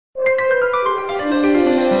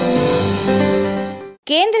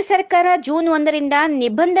ಕೇಂದ್ರ ಸರ್ಕಾರ ಜೂನ್ 1ರಿಂದ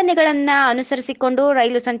ನಿಬಂಧನೆಗಳನ್ನು ಅನುಸರಿಸಿಕೊಂಡು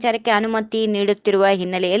ರೈಲು ಸಂಚಾರಕ್ಕೆ ಅನುಮತಿ ನೀಡುತ್ತಿರುವ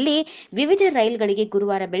ಹಿನ್ನೆಲೆಯಲ್ಲಿ ವಿವಿಧ ರೈಲುಗಳಿಗೆ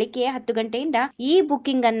ಗುರುವಾರ ಬೆಳಗ್ಗೆ 10 ಗಂಟೆಯಿಂದ ಈ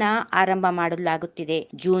ಬುಕಿಂಗ್ ಅನ್ನ ಆರಂಭ ಮಾಡಲಾಗುತ್ತಿದೆ.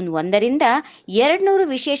 ಜೂನ್ 1ರಿಂದ 200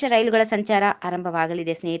 ವಿಶೇಷ ರೈಲುಗಳ ಸಂಚಾರ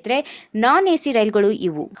ಆರಂಭವಾಗಲಿದೆ ಸ್ನೇಹಿತರೆ. ನಾನ್ ಎಸಿ ರೈಲುಗಳು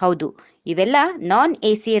ಇವು. ಹೌದು, ಇವೆಲ್ಲ ನಾನ್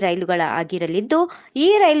ಎಸಿ ರೈಲುಗಳ ಆಗಿರಲಿದ್ದು, ಈ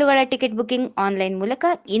ರೈಲುಗಳ ಟಿಕೆಟ್ ಬುಕಿಂಗ್ ಆನ್ಲೈನ್ ಮೂಲಕ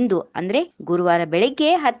ಇಂದು ಅಂದ್ರೆ ಗುರುವಾರ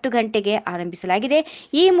ಬೆಳಗ್ಗೆ 10 ಗಂಟೆಗೆ ಆರಂಭಿಸಲಾಗಿದೆ.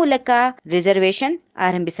 ಈ ಮೂಲಕ ರಿಸರ್ವೇಶನ್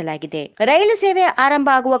ಆರಂಭಿಸಲಾಗಿದೆ. ರೈಲು ಸೇವೆ ಆರಂಭ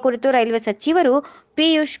ಆಗುವ ಕುರಿತು ರೈಲ್ವೆ ಸಚಿವರು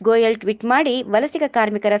ಪಿಯೂಷ್ ಗೋಯಲ್ ಟ್ವೀಟ್ ಮಾಡಿ, ವಲಸಿಗ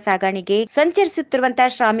ಕಾರ್ಮಿಕರ ಸಾಗಣೆಗೆ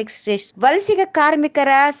ಸಂಚರಿಸುತ್ತಿರುವಂತಹ ವಲಸಿಗ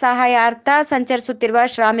ಕಾರ್ಮಿಕರ ಸಹಾಯಾರ್ಥ ಸಂಚರಿಸುತ್ತಿರುವ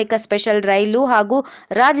ಶ್ರಾಮಿಕ ಸ್ಪೆಷಲ್ ರೈಲು ಹಾಗೂ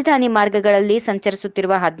ರಾಜಧಾನಿ ಮಾರ್ಗಗಳಲ್ಲಿ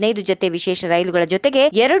ಸಂಚರಿಸುತ್ತಿರುವ 15 ಜೊತೆ ವಿಶೇಷ ರೈಲುಗಳ ಜೊತೆಗೆ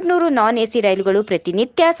 200 ನಾನ್ ಎಸಿ ರೈಲುಗಳು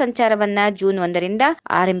ಪ್ರತಿನಿತ್ಯ ಸಂಚಾರವನ್ನ ಜೂನ್ 1ರಿಂದ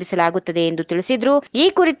ಆರಂಭಿಸಲಾಗುತ್ತದೆ ಎಂದು ತಿಳಿಸಿದ್ರು. ಈ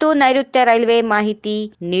ಕುರಿತು ನೈಋತ್ಯ ರೈಲ್ವೆ ಮಾಹಿತಿ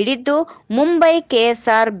ನೀಡಿದ್ದು, ಮುಂಬೈ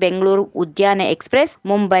ಕೆಎಸ್ಆರ್ ಬೆಂಗಳೂರು ಉದ್ಯಾನ express,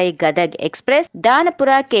 Mumbai Gadag express, ದಾನಪುರ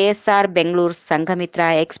KSR Bengaluru Sanghamitra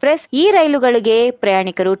express ಈ ರೈಲುಗಳಿಗೆ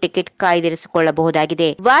ಪ್ರಯಾಣಿಕರು ಟಿಕೆಟ್ ಕಾಯ್ದಿರಿಸಿಕೊಳ್ಳಬಹುದಾಗಿದೆ.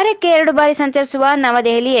 ವಾರಕ್ಕೆ 2 ಬಾರಿ ಸಂಚರಿಸುವ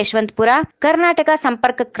ನವದೆಹಲಿ ಯಶವಂತಪುರ ಕರ್ನಾಟಕ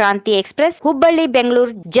ಸಂಪರ್ಕ ಕ್ರಾಂತಿ express, Hubballi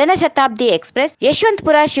Bengaluru Jan Shatabdi express,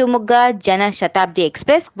 Yeshwanthpur Shivamogga Jan Shatabdi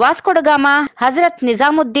express, Vasco da Gama Hazrat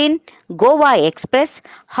Nizamuddin Goa express,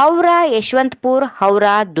 Howrah Yeshwanthpur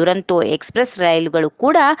Howrah Duronto express ರೈಲುಗಳು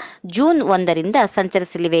ಕೂಡ ಜೂನ್ 1ರಿಂದ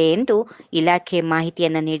ಸಂಚರಿಸಲಿವೆ ಎಂದು ಇಲಾಖೆ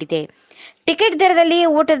ಮಾಹಿತಿಯನ್ನ ನೀಡಿದೆ. ಟಿಕೆಟ್ ದರದಲ್ಲಿ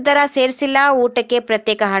ಊಟದ ದರ ಸೇರಿಸಿಲ್ಲ. ಊಟಕ್ಕೆ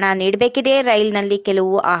ಪ್ರತ್ಯೇಕ ಹಣ ನೀಡಬೇಕಿದೆ. ರೈಲಿನಲ್ಲಿ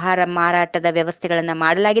ಕೆಲವು ಆಹಾರ ಮಾರಾಟದ ವ್ಯವಸ್ಥೆಗಳನ್ನು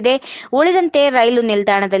ಮಾಡಲಾಗಿದೆ. ಉಳಿದಂತೆ ರೈಲು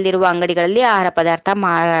ನಿಲ್ದಾಣದಲ್ಲಿರುವ ಅಂಗಡಿಗಳಲ್ಲಿ ಆಹಾರ ಪದಾರ್ಥ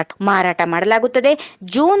ಮಾರಾಟ ಮಾಡಲಾಗುತ್ತದೆ.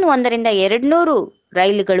 ಜೂನ್ 1ರಿಂದ 200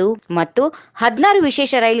 ರೈಲುಗಳು ಮತ್ತು 16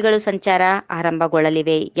 ವಿಶೇಷ ರೈಲುಗಳು ಸಂಚಾರ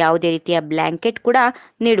ಆರಂಭಗೊಳ್ಳಲಿವೆ. ಯಾವುದೇ ರೀತಿಯ ಬ್ಲಾಂಕೆಟ್ ಕೂಡ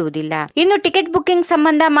ನೀಡುವುದಿಲ್ಲ. ಇನ್ನು ಟಿಕೆಟ್ ಬುಕಿಂಗ್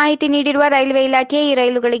ಸಂಬಂಧ ಮಾಹಿತಿ ನೀಡಿರುವ ರೈಲ್ವೆ ಇಲಾಖೆ, ಈ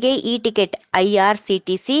ರೈಲುಗಳಿಗೆ ಈ ಟಿಕೆಟ್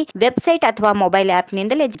ಐಆರ್ಸಿಟಿಸಿ ವೆಬ್ಸೈಟ್ ಅಥವಾ ಮೊಬೈಲ್ ಆಪ್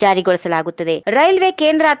ನಿಂದಲೇ ಜಾರಿಗೊಳಿಸಲಾಗುತ್ತದೆ. ರೈಲ್ವೆ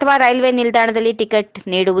ಕೇಂದ್ರ ಅಥವಾ ರೈಲ್ವೆ ನಿಲ್ದಾಣದಲ್ಲಿ ಟಿಕೆಟ್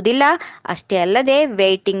ನೀಡುವುದಿಲ್ಲ. ಅಷ್ಟೇ ಅಲ್ಲದೆ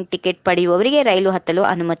ವೇಟಿಂಗ್ ಟಿಕೆಟ್ ಪಡೆಯುವವರಿಗೆ ರೈಲು ಹತ್ತಲು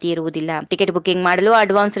ಅನುಮತಿ ಇರುವುದಿಲ್ಲ. ಟಿಕೆಟ್ ಬುಕಿಂಗ್ ಮಾಡಲು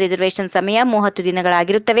ಅಡ್ವಾನ್ಸ್ ರಿಸರ್ವೇಶನ್ ಸಮಯ 30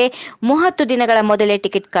 ದಿನಗಳಾಗಿರುತ್ತವೆ. 30 ದಿನಗಳ ಮೊದಲೇ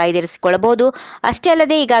ಟಿಕೆಟ್ ಕಾಯ್ದಿರಿಸಿಕೊಳ್ಳಬಹುದು. ಅಷ್ಟೇ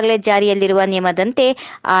ಅಲ್ಲದೆ ಈಗಾಗಲೇ ಜಾರಿಯಲ್ಲಿರುವ ನಿಯಮದಂತೆ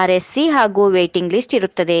ಆರ್ಎಸ್ಸಿ ಹಾಗೂ ವೇಟಿಂಗ್ ಲಿಸ್ಟ್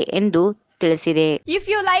ಇರುತ್ತದೆ ಎಂದು ತಿಳಿಸಿದೆ. If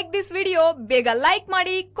you like this video, ಬೇಗ ಲೈಕ್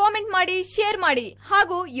ಮಾಡಿ, ಕಾಮೆಂಟ್ ಮಾಡಿ, ಶೇರ್ ಮಾಡಿ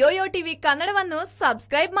ಹಾಗೂ ಯೋಯೋ ಟಿವಿ ಕನ್ನಡವನ್ನು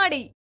ಸಬ್ಸ್ಕ್ರೈಬ್ ಮಾಡಿ.